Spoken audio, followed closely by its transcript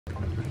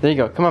There you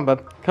go. Come on,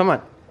 bub. Come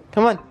on.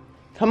 Come on.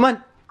 Come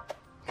on.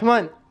 Come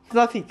on.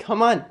 Fluffy,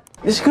 come on.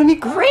 This is gonna be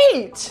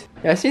great.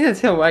 Yeah, I see the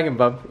tail wagging,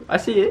 bub. I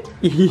see it.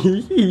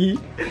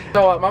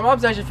 So my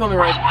mom's actually filming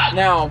right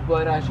now,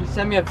 but she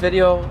sent me a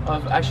video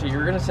of, actually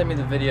you're gonna send me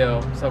the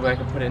video so I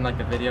can put in like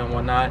the video and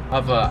whatnot,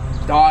 of a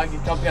dog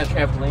jumping on a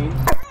trampoline.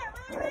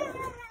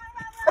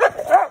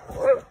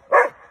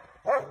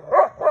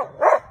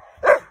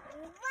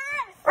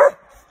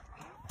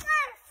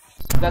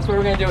 That's what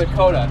we're gonna do with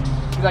Kota,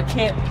 because I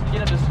can't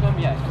get him to swim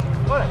yet.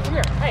 Kota, come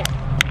here, hey.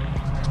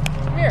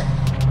 Come here.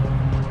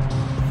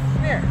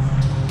 Come here.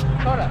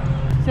 Kota,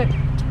 sit.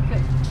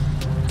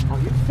 Oh,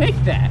 you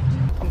faked that.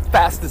 I'm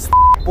fast as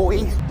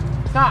boy.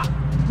 Stop.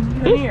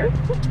 Come here.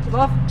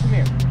 Fluff, come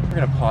here. We're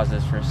gonna pause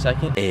this for a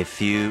second. A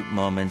few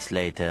moments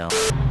later.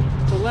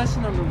 So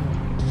lesson number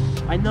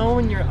 1. I know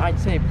when I'd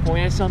say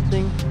point at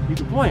something, you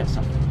can point at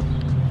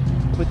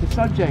something. But the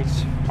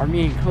subjects are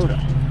me and Kota.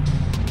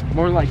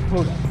 More like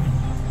Kota.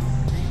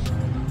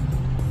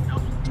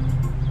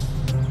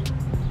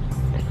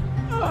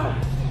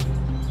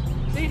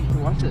 See?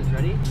 Watch this,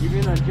 ready?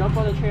 You're gonna jump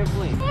on the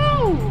trampoline.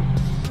 Woo!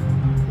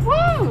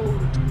 Woo!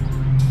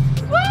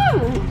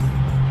 Woo!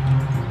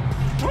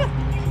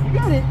 You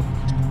got it!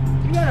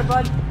 You got it,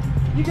 bud!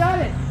 You got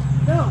it!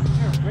 No!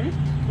 Here, ready?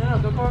 No,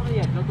 don't go over the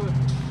edge. Don't go over.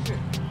 Here.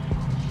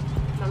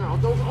 No,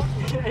 don't go over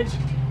the edge.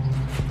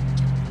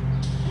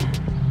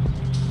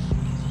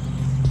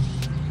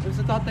 There's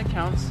a thought that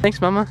counts. Thanks,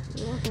 Mama.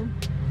 You're welcome.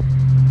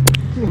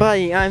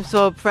 Buddy, I'm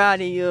so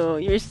proud of you.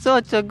 You're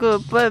such a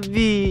good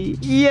puppy.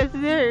 Yes,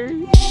 sir.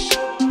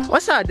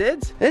 What's up,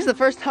 dudes? This is the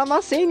first time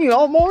I've seen you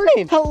all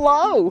morning.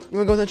 Hello. You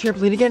wanna go on the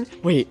trampoline again?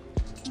 Wait.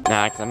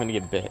 Nah, cause I'm gonna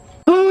get bit.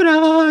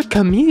 Kota,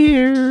 come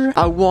here.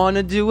 I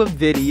wanna do a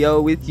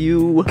video with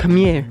you. Come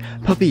here,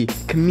 puppy,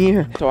 come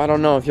here. So I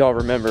don't know if y'all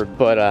remember,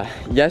 but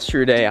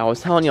yesterday I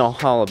was telling y'all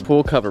how the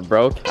pool cover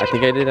broke. I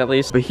think I did at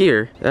least. But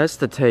here, that's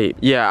the tape.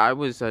 Yeah, I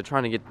was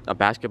trying to get a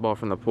basketball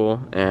from the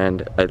pool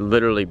and I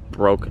literally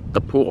broke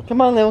the pool.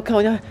 Come on, little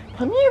Kota.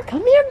 Come here,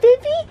 baby.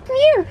 Come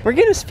here. We're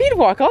gonna speed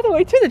walk all the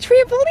way to the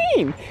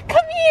trampoline.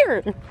 Come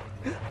here.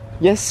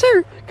 Yes,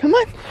 sir. Come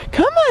on.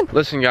 Come on.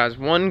 Listen, guys,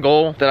 one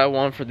goal that I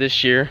want for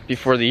this year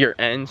before the year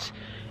ends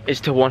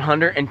is to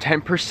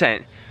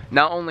 110%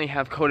 not only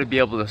have Kota be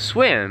able to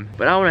swim,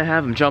 but I want to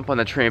have him jump on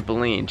the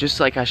trampoline, just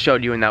like I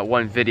showed you in that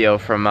one video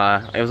from,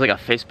 it was like a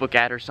Facebook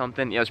ad or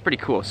something. Yeah, it was pretty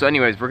cool. So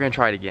anyways, we're going to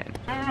try it again.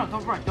 No,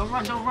 don't run. Don't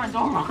run. Don't run.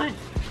 Don't run.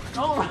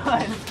 Don't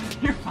run.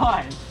 You're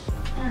fine.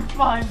 You're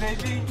fine,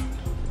 baby.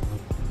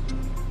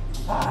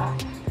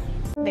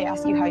 They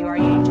ask you how you are,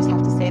 you just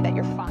have to say that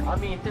you're fine. I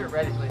mean,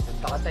 theoretically, it's the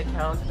thought that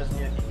counts. It doesn't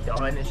need to be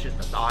done. It's just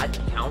the thought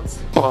that counts.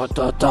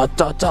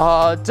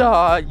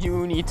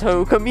 You need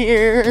to come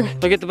here.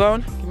 Look at the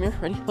bone. Come here.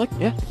 Ready? Look.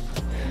 Yeah.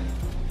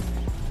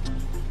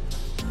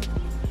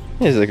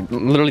 This is like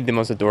literally the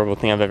most adorable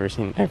thing I've ever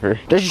seen ever.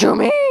 The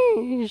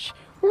zoomies.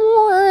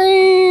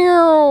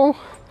 Wow.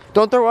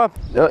 Don't throw up.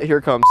 Oh, here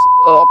it comes.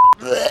 Oh.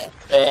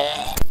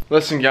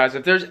 Listen, guys,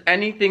 if there's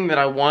anything that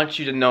I want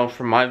you to know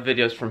from my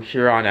videos from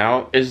here on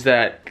out, is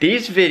that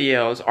these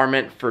videos are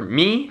meant for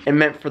me and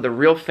meant for the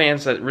real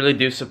fans that really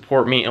do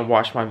support me and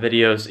watch my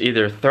videos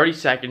either 30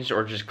 seconds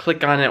or just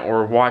click on it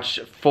or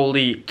watch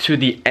fully to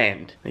the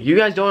end. You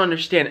guys don't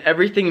understand,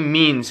 everything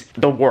means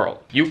the world.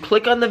 You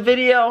click on the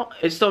video,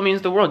 it still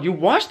means the world. You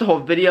watch the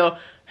whole video,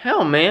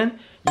 hell man,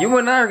 you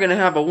and I are gonna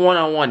have a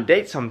one-on-one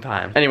date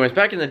sometime. Anyways,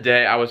 back in the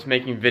day, I was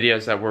making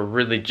videos that were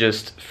really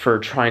just for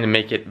trying to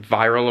make it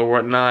viral or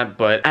whatnot,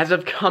 but as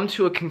I've come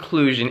to a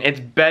conclusion, it's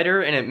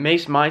better and it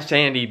makes my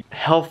sanity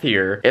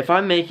healthier if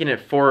I'm making it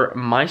for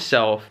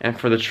myself and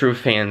for the true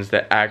fans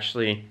that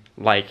actually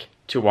like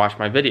to watch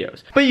my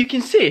videos. But you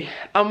can see,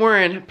 I'm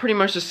wearing pretty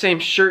much the same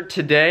shirt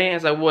today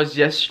as I was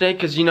yesterday,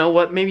 because you know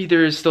what, maybe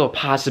there is still a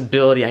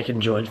possibility I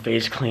can join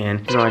FaZe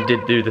Clan. You know, I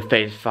did do the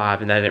FaZe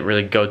 5 and that didn't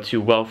really go too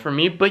well for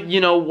me, but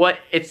you know what,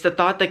 it's the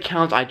thought that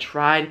counts. I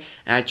tried,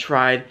 and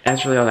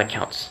that's really all that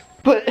counts.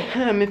 But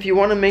if you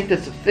want to make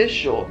this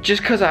official,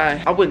 just because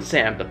I wouldn't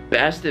say I'm the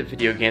best at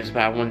video games,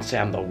 but I wouldn't say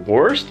I'm the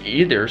worst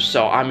either.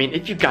 So I mean,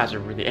 if you guys are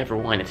really ever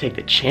wanting to take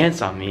the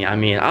chance on me, I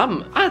mean,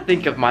 I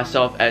think of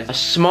myself as a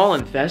small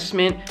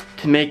investment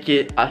to make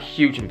it a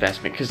huge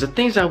investment, because the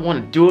things I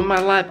want to do in my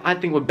life I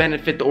think would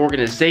benefit the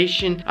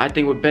organization. I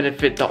think would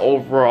benefit the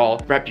overall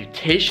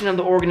reputation of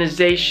the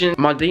organization.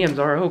 My DMs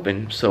are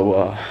open,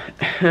 so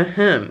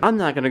I'm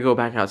not gonna go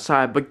back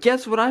outside. But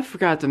guess what I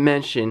forgot to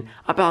mention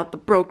about the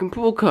broken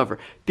pool cover?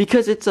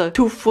 Because it's a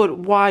 2-foot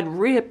wide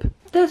rip,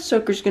 that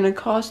sucker's gonna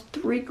cost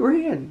 $3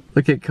 grand.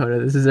 Look at Kota,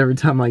 this is every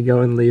time I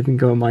go and leave and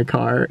go in my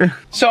car.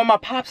 So my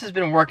pops has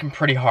been working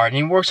pretty hard, and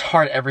he works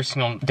hard every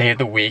single day of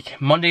the week,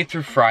 Monday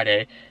through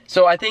Friday.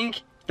 So I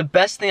think the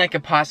best thing I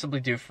could possibly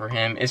do for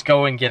him is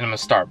go and get him a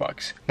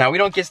Starbucks. Now, we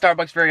don't get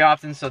Starbucks very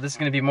often, so this is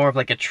gonna be more of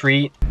like a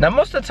treat. Now,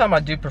 most of the time I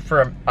do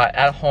prefer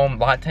at-home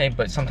latte,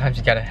 but sometimes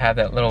you gotta have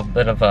that little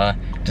bit of a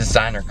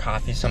designer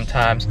coffee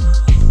sometimes.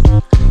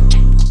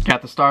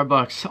 Got the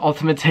Starbucks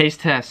Ultimate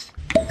Taste Test.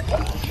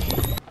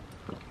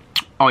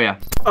 Oh yeah.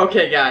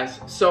 Okay guys,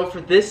 so for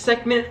this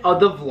segment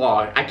of the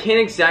vlog, I can't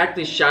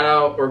exactly shout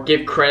out or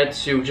give credit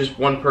to just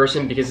one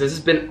person because this has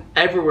been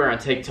everywhere on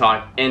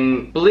TikTok,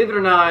 and believe it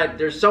or not,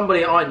 there's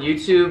somebody on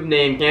YouTube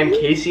named Cam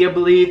Casey, I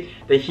believe,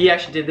 that he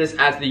actually did this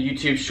as the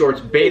YouTube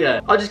Shorts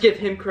beta. I'll just give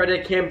him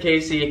credit, Cam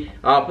Casey.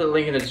 I'll put a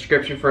link in the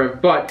description for him.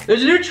 But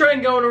there's a new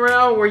trend going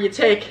around where you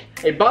take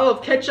a bottle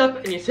of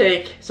ketchup and you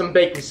take some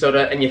baking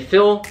soda and you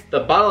fill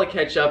the bottle of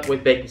ketchup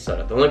with baking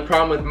soda. The only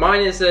problem with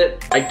mine is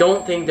that I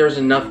don't think there's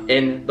enough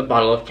in the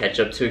bottle of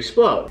ketchup to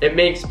explode. It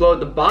may explode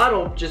the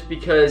bottle just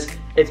because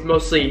it's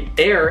mostly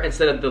air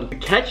instead of the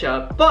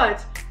ketchup,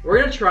 but we're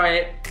gonna try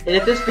it. And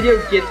if this video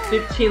gets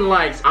 15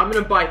 likes, I'm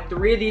gonna buy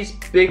 3 of these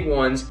big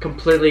ones,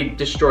 completely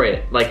destroy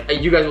it. Like,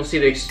 you guys will see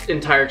the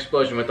entire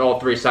explosion with all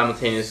 3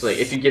 simultaneously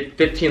if you get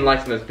 15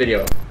 likes in this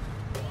video.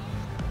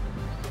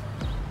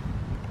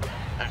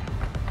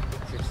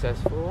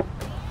 Successful.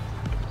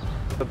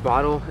 The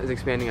bottle is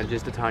expanding on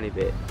just a tiny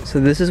bit.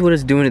 So this is what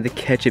it's doing to the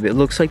ketchup. It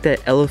looks like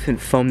that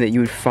elephant foam that you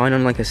would find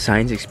on like a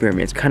science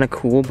experiment. It's kind of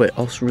cool, but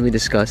also really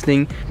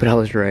disgusting. But I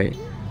was right.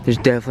 There's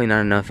definitely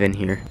not enough in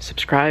here.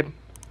 Subscribe.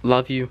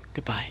 Love you.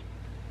 Goodbye.